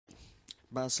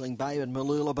Bustling Babe and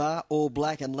Malulabar, All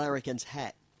Black and Larrikin's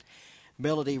Hat.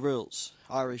 Melody Rules,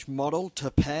 Irish Model,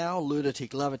 Tapau,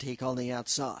 Lunatic Lunatic on the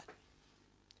outside.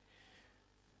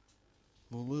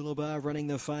 Malulabar running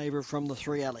the favourite from the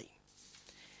 3 alley.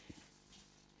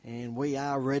 And we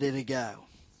are ready to go.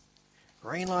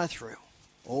 Green light through.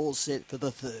 All set for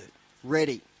the third.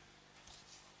 Ready.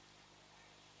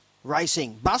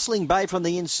 Racing. Bustling Bay from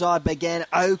the inside began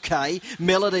okay.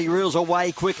 Melody Rules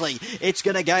away quickly. It's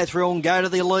going to go through and go to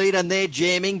the lead, and they're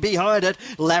jamming behind it.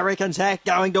 Larrikin's Hat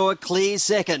going to a clear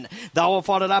second. They were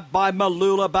followed up by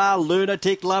Malulabar,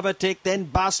 Lunatic Lunatic, then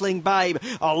Bustling Babe.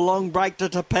 A long break to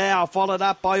Tapau, followed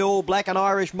up by All Black and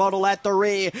Irish Model at the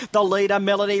rear. The leader,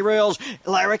 Melody Rules.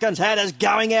 Larrikin's Hat is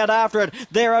going out after it.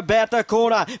 They're about to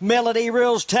corner. Melody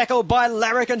Rules tackled by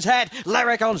Larrikin's Hat.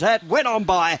 Larrikin's Hat went on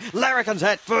by. Larrikin's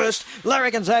Hat first.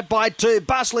 Larrikin's Hat by 2.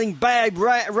 Bustling Babe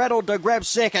rattled to grab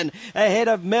second ahead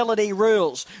of Melody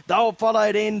Rules. They were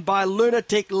followed in by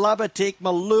Lunatic Lunatic,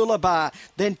 Malulabar,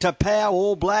 then Tapau,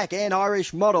 All Black and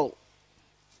Irish Model.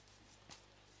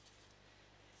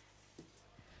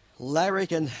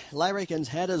 Larrikin's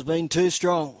Hat has been too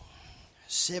strong.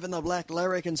 7 the black,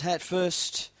 Larrikin's Hat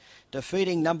first,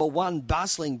 defeating number 1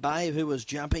 Bustling Babe, who was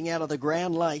jumping out of the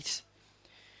ground late.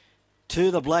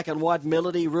 2 the black and white,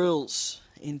 Melody Rules.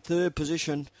 In third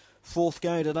position, fourth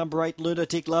going to number 8,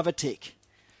 Lunatic Lunatic.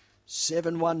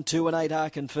 7, 1, 2 and 8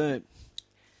 are confirmed.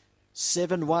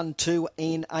 7, 1, 2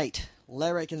 and 8,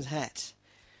 Larrikin's Hat.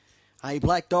 A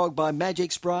black dog by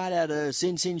Magic Sprite out of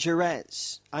Sin Sin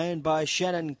Shiraz, owned by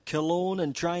Shannon Killorn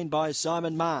and trained by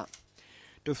Simon Marr.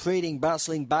 Defeating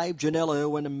Bustling Babe, Janelle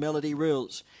Irwin and Melody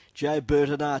Rules, Joe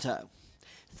Bertinato.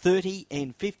 30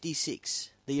 and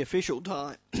 56, the official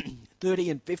time.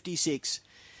 30 and 56.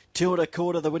 2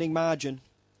 1/4 the winning margin,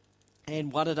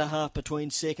 and 1 1/2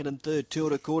 between second and third. 2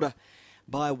 1/4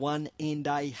 by 1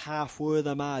 1/2 were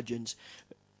the margins.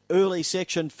 Early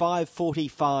section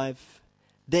 5:45,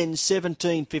 then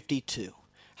 17:52.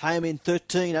 Home in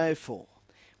 13:04.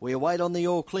 We await on the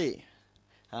all clear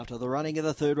after the running of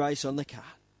the third race on the card.